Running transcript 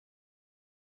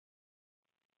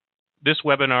This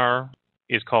webinar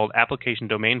is called Application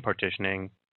Domain Partitioning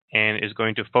and is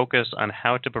going to focus on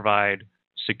how to provide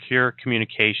secure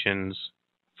communications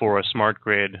for a smart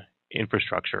grid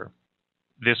infrastructure.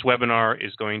 This webinar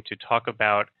is going to talk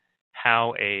about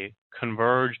how a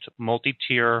converged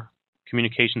multi-tier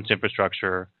communications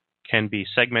infrastructure can be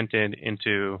segmented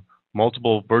into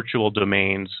multiple virtual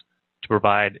domains to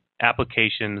provide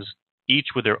applications, each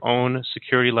with their own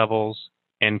security levels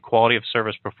and quality of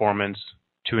service performance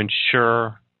to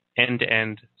ensure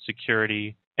end-to-end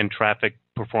security and traffic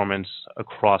performance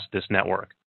across this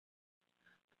network.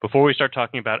 Before we start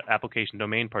talking about application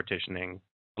domain partitioning,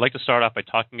 I'd like to start off by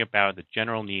talking about the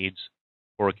general needs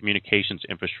for a communications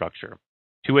infrastructure.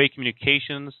 Two-way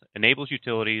communications enables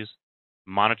utilities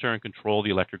to monitor and control the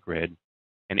electric grid,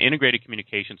 and integrated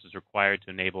communications is required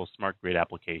to enable smart grid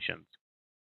applications.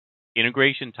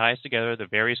 Integration ties together the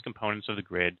various components of the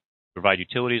grid to provide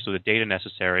utilities with the data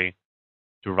necessary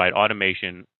to provide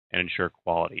automation and ensure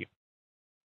quality.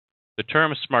 The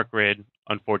term smart grid,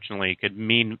 unfortunately, could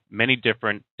mean many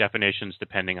different definitions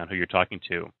depending on who you're talking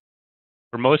to.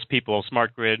 For most people,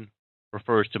 smart grid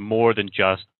refers to more than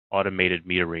just automated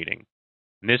meter reading.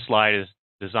 And this slide is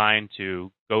designed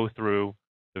to go through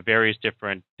the various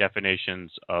different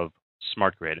definitions of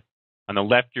smart grid. On the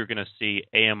left, you're going to see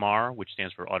AMR, which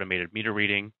stands for automated meter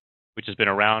reading, which has been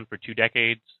around for 2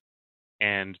 decades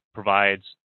and provides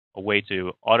a way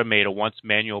to automate a once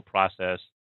manual process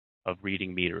of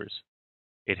reading meters.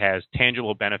 It has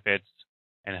tangible benefits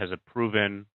and has a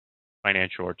proven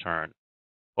financial return.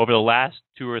 Over the last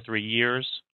 2 or 3 years,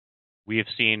 we have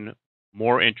seen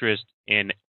more interest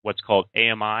in what's called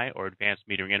AMI, or Advanced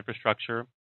Metering Infrastructure,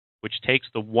 which takes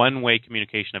the one-way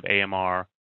communication of AMR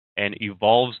and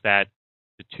evolves that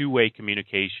to two-way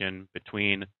communication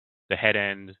between the head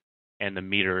end and the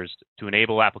meters to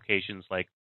enable applications like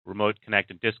remote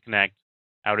connect and disconnect,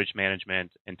 outage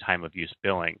management, and time of use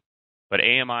billing. But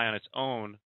AMI on its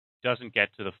own doesn't get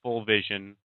to the full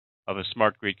vision of a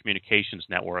smart grid communications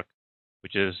network,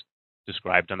 which is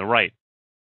described on the right.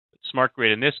 Smart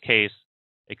grid in this case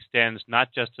extends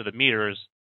not just to the meters,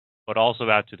 but also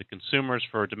out to the consumers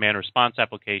for demand response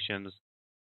applications,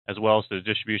 as well as to the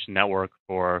distribution network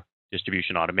for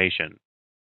distribution automation.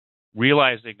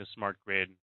 Realizing the smart grid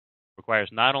requires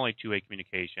not only two-way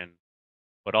communication,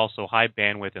 but also high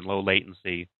bandwidth and low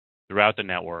latency throughout the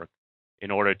network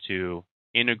in order to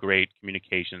integrate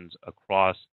communications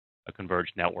across a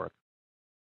converged network.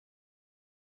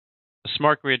 A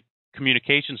smart grid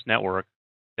communications network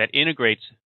that integrates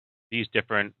these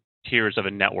different tiers of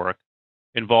a network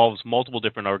involves multiple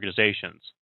different organizations,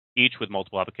 each with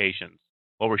multiple applications.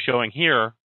 What we're showing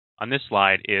here on this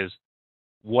slide is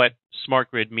what smart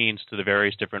grid means to the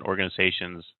various different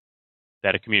organizations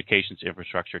that a communications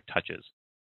infrastructure touches.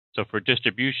 So for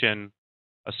distribution,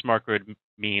 a smart grid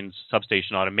means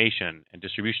substation automation and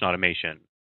distribution automation,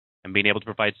 and being able to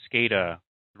provide SCADA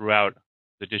throughout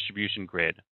the distribution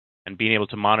grid, and being able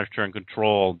to monitor and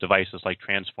control devices like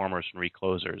transformers and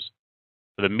reclosers.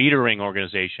 For the metering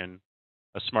organization,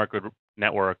 a smart grid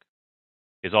network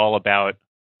is all about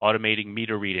automating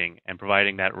meter reading and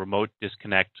providing that remote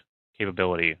disconnect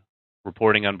capability,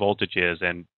 reporting on voltages,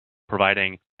 and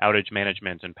providing outage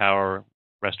management and power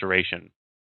restoration.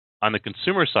 On the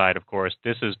consumer side, of course,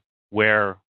 this is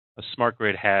where a smart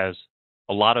grid has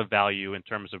a lot of value in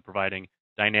terms of providing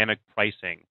dynamic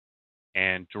pricing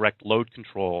and direct load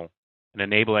control and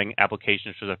enabling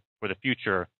applications for the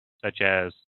future, such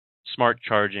as smart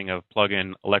charging of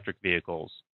plug-in electric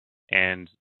vehicles and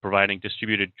providing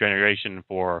distributed generation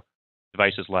for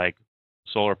devices like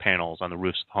solar panels on the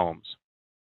roofs of homes.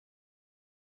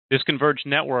 This converged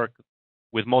network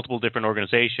with multiple different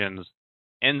organizations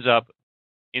ends up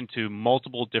into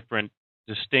multiple different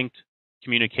distinct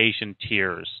communication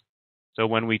tiers. So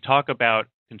when we talk about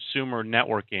consumer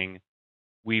networking,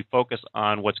 we focus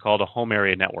on what's called a home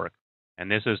area network.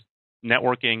 And this is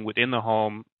networking within the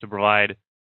home to provide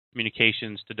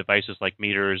communications to devices like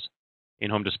meters,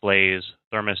 in-home displays,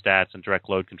 thermostats, and direct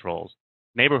load controls.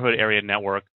 Neighborhood area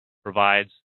network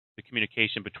provides the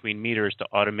communication between meters to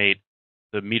automate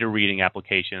the meter reading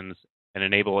applications and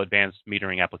enable advanced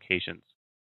metering applications.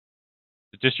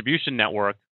 The distribution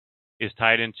network is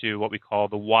tied into what we call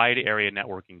the wide area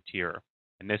networking tier.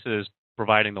 And this is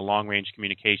providing the long-range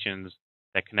communications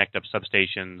that connect up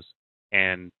substations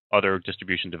and other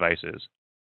distribution devices.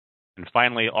 And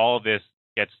finally, all of this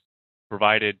gets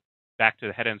provided back to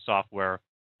the head-end software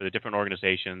for the different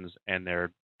organizations and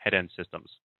their head-end systems.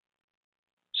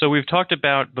 So we've talked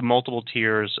about the multiple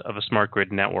tiers of a smart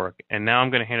grid network, and now I'm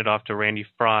going to hand it off to Randy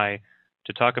Fry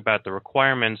to talk about the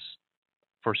requirements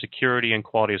for security and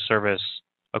quality of service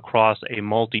across a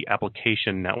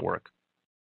multi-application network.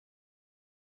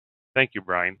 Thank you,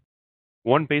 Brian.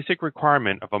 One basic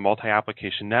requirement of a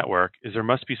multi-application network is there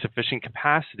must be sufficient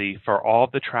capacity for all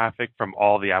of the traffic from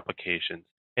all the applications,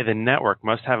 and the network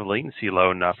must have latency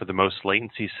low enough for the most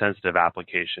latency-sensitive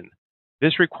application.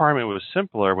 This requirement was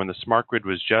simpler when the smart grid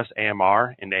was just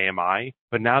AMR and AMI,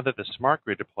 but now that the smart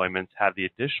grid deployments have the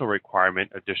additional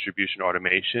requirement of distribution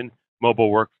automation,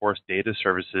 mobile workforce data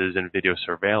services, and video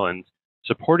surveillance,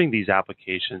 supporting these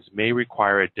applications may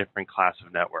require a different class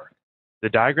of network. The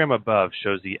diagram above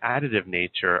shows the additive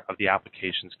nature of the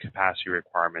application's capacity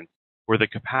requirements, where the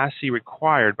capacity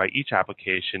required by each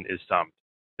application is summed.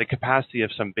 The capacity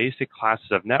of some basic classes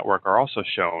of network are also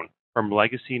shown, from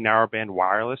legacy narrowband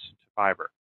wireless to fiber.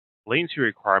 Latency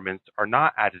requirements are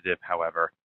not additive,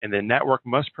 however, and the network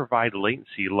must provide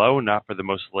latency low enough for the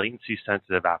most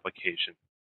latency-sensitive application.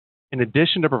 In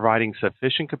addition to providing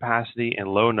sufficient capacity and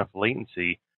low enough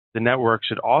latency, the network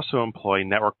should also employ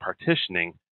network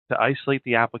partitioning to isolate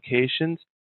the applications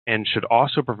and should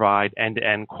also provide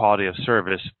end-to-end quality of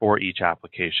service for each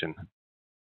application.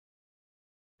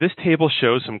 This table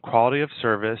shows some quality of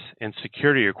service and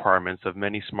security requirements of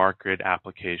many smart grid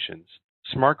applications.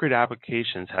 Smart grid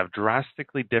applications have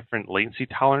drastically different latency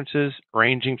tolerances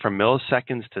ranging from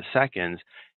milliseconds to seconds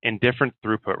and different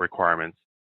throughput requirements.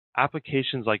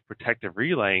 Applications like protective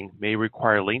relaying may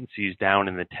require latencies down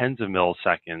in the tens of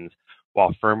milliseconds,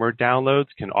 while firmware downloads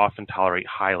can often tolerate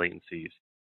high latencies.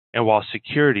 And while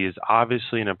security is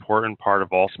obviously an important part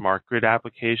of all smart grid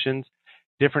applications,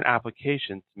 different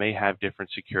applications may have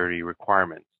different security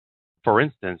requirements. For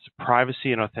instance,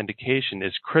 privacy and authentication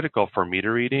is critical for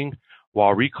meter reading,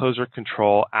 while recloser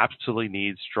control absolutely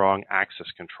needs strong access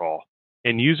control.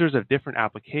 And users of different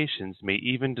applications may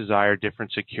even desire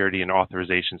different security and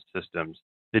authorization systems.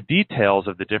 The details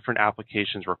of the different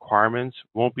applications' requirements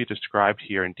won't be described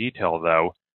here in detail,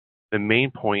 though. The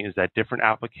main point is that different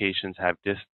applications have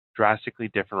drastically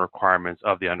different requirements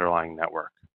of the underlying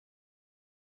network.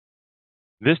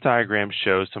 This diagram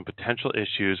shows some potential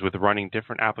issues with running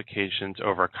different applications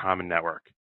over a common network.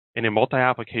 In a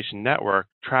multi-application network,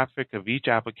 traffic of each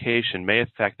application may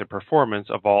affect the performance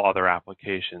of all other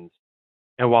applications.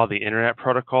 And while the Internet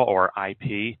Protocol, or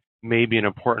IP, may be an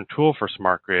important tool for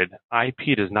smart grid,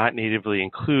 IP does not natively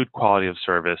include quality of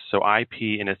service, so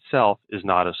IP in itself is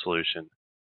not a solution.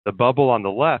 The bubble on the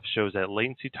left shows that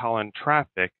latency-tolerant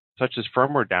traffic, such as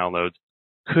firmware downloads,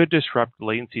 could disrupt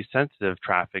latency-sensitive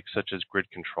traffic, such as grid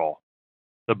control.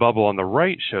 The bubble on the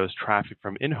right shows traffic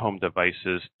from in-home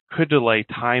devices could delay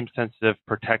time-sensitive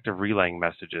protective relaying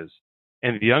messages.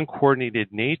 And the uncoordinated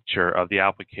nature of the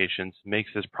applications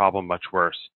makes this problem much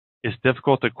worse. It's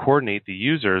difficult to coordinate the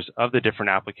users of the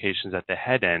different applications at the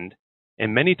head end,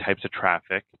 and many types of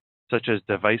traffic, such as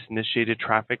device-initiated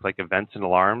traffic like events and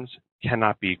alarms,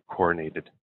 cannot be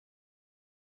coordinated.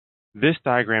 This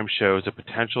diagram shows a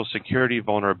potential security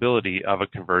vulnerability of a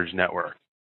converged network.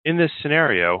 In this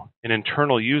scenario, an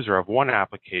internal user of one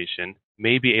application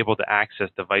may be able to access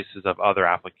devices of other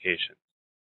applications.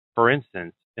 For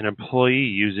instance, an employee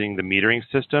using the metering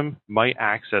system might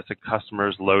access a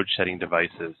customer's load-shedding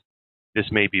devices.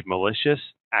 This may be malicious,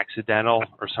 accidental,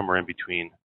 or somewhere in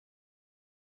between.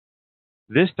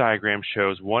 This diagram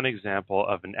shows one example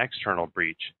of an external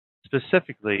breach.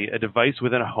 Specifically, a device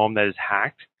within a home that is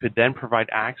hacked could then provide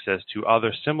access to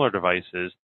other similar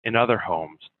devices in other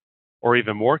homes, or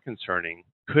even more concerning,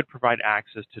 could provide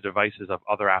access to devices of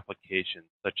other applications,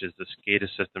 such as the SCADA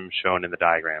system shown in the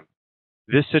diagram.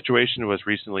 This situation was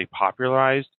recently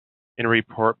popularized in a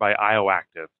report by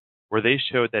IOActive, where they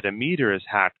showed that a meter is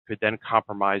hacked could then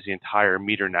compromise the entire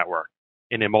meter network.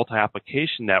 In a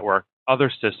multi-application network, other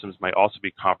systems might also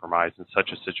be compromised in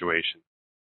such a situation.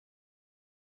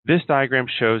 This diagram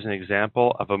shows an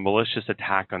example of a malicious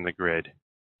attack on the grid.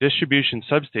 Distribution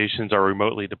substations are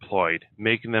remotely deployed,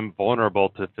 making them vulnerable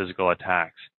to physical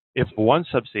attacks. If one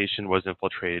substation was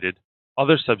infiltrated,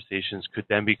 other substations could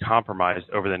then be compromised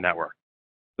over the network.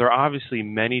 There are obviously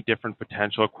many different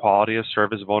potential quality of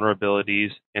service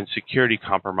vulnerabilities and security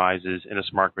compromises in a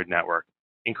smart grid network,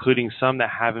 including some that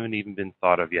haven't even been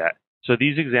thought of yet. So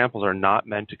these examples are not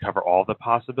meant to cover all the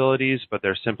possibilities, but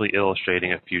they're simply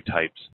illustrating a few types.